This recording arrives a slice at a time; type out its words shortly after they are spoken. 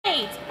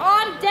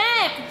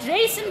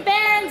Jason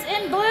Barons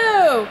in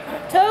blue.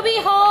 Toby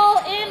Hall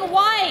in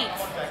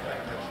white.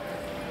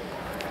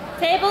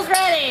 Table's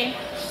ready.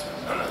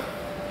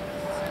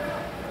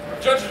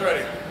 Judges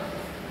ready.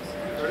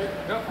 Ready?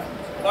 Go.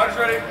 Fighters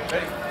ready.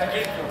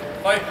 Ready.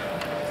 Fight.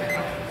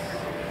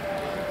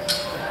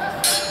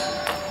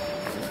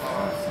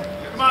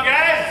 Come on,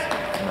 guys.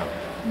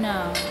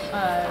 No.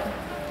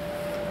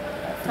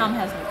 Tom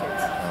has no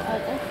kids.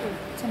 Actually,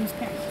 Tim's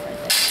parents are right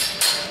there.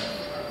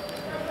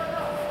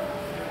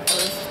 Oh,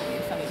 this is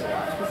funny to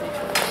watch because they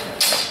chose.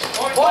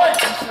 What?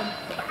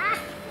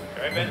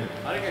 Alright, Ben.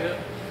 I didn't get hit.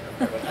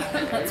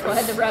 That's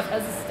why the ref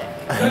has a stick.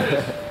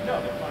 No,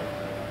 they're fine.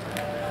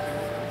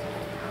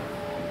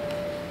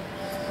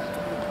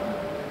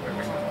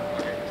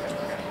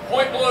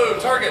 Point blue,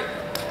 target.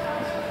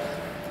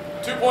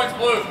 2 points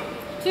blue.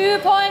 2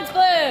 points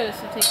blue.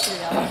 So take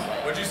 3 off.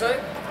 What'd you say?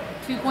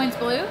 2 points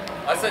blue?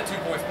 I said 2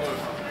 points blue.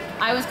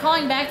 I was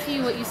calling back to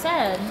you what you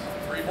said.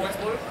 3 points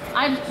blue?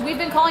 We've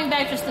been calling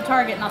back just the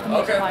target, not the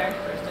multiplier.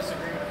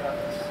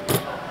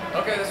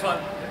 Okay, that's fine.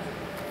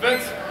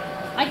 Vince?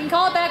 I can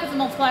call it back with the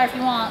multiplier if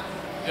you want.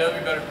 Yeah, that'd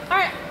be better.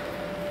 Alright.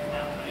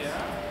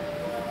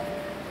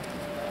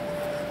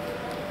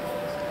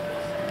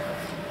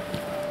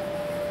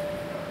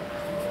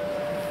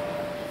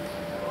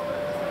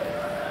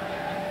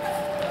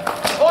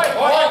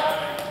 Point!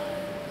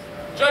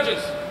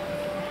 Judges.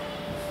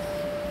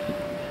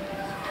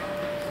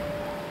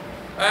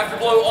 After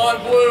blow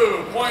on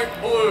blue, point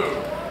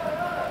blue.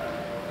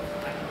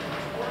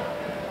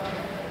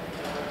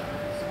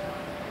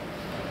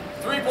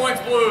 Three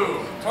points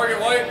blue, target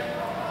white.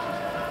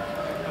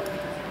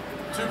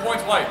 2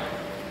 points white.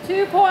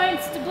 2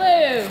 points to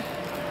blue.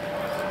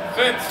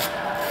 Vince.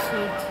 So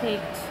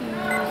take 2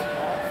 off.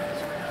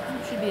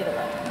 It should be at 11.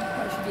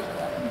 Or it should be at 11.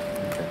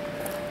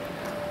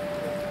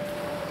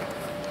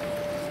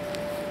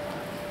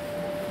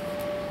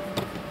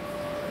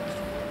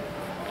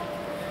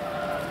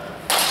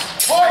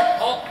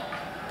 Halt.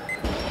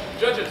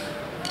 Judges.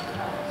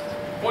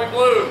 Point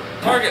blue.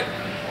 Target.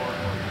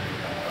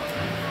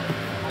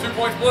 2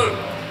 points blue.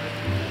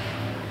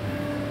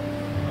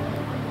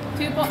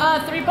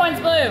 3 points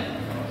blue.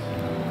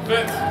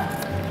 Vince.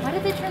 Why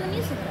did they turn the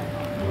music on?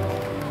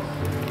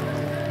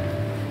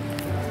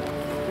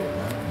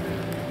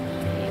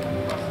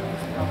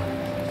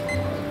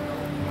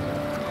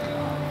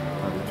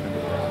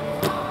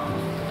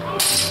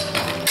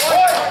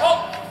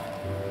 Halt.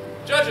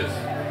 Judges.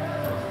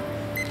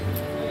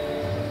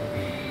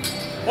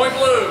 Point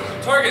blue.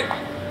 Target.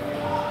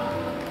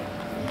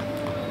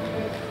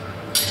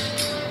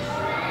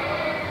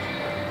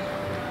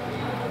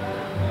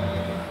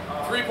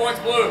 3 points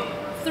blue.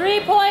 3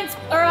 points,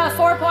 or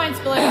 4 points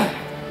blue.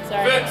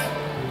 Sorry. Vince.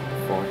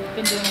 4.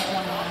 Been doing it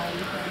 1 all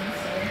weekend,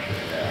 so.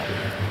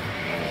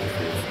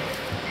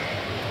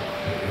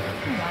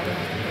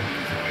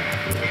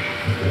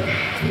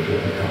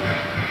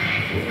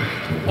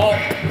 Halt.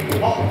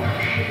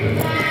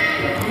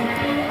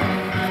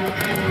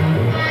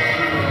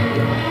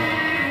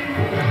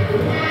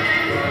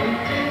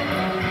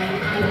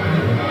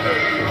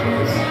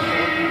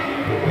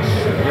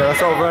 Yeah,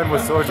 that's all Ryan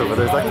with swords over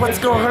there. He's like, what's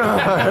going on?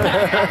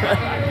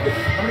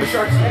 How many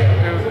sharks?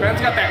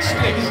 Ben's got that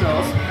stick,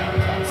 so.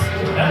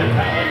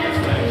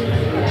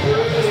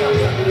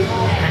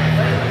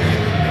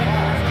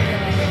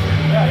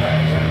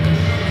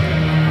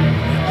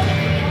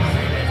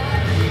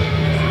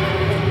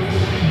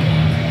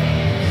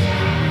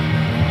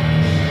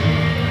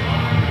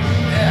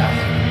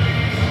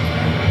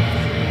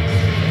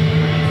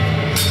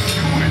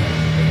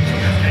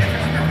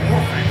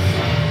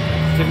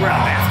 We're a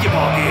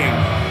basketball game.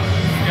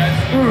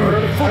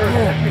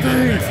 Football,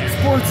 thanks,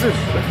 sports it.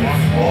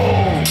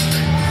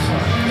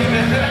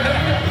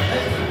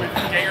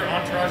 Get your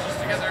entourages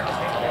together.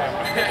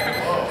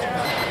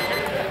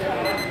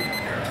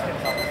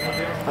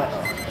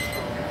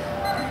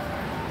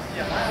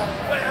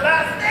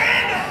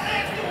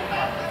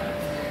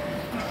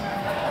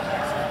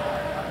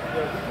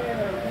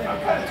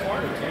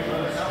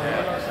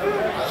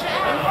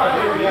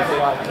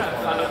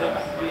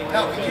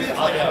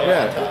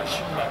 Yeah,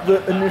 the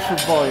initial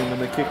volume when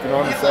they kicked it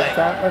on the second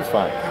time, that's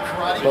fine.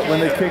 But when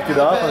they kicked it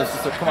up, I was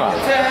just like, come on.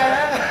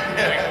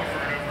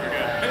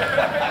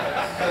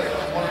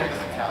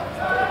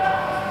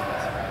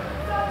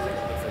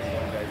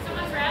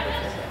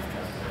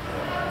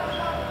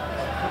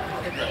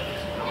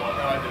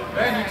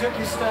 Ben, you took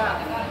your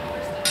staff.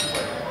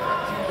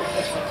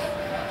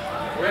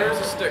 Where's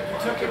the stick? You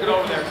took it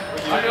over there.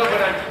 I know,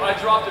 but I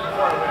dropped it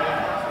before I went in.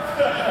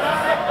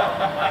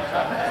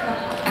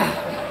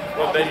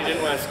 Well, Ben, you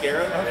didn't want to scare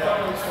him?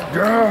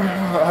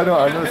 Yeah, I know,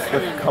 I noticed a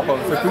couple of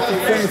them. It's like, we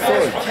should sing the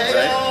sword.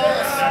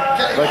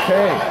 Like,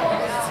 hey.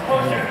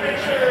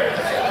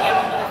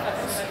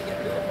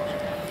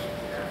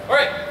 All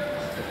right.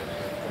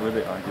 Were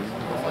they arguing?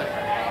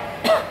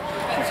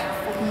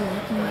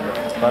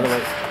 By the way,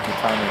 the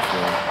timer's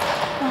wrong.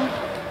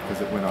 Because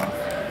it went off.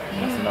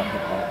 Must have not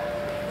hit off.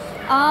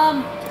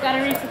 Gotta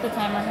reset the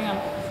timer, hang on.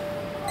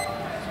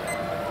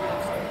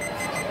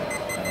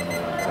 I don't know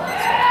what exactly.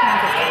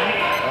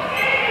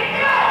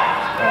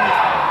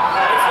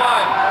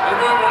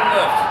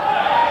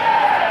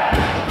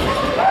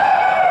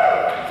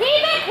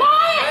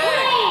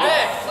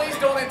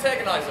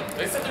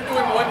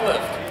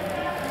 lift.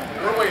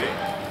 We're waiting.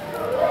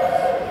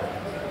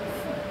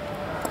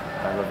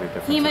 I love your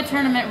difference. HEMA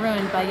tournament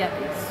ruined by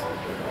yuppies.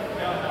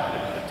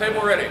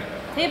 Table ready.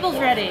 Table's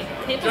ready.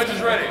 Table's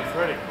Judges ready.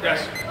 Ready.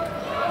 Yes.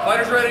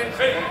 Fighters ready.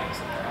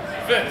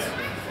 Vince.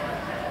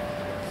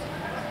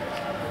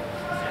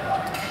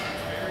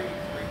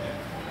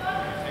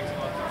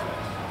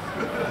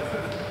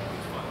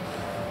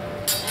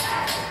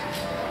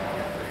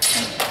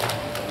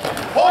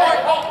 Point.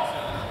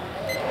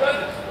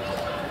 Judges.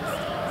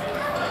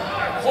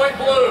 Point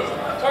blue.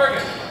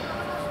 Target.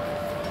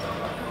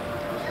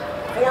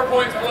 4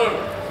 points blue.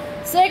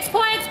 6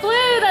 points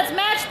blue. That's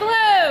match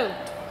blue.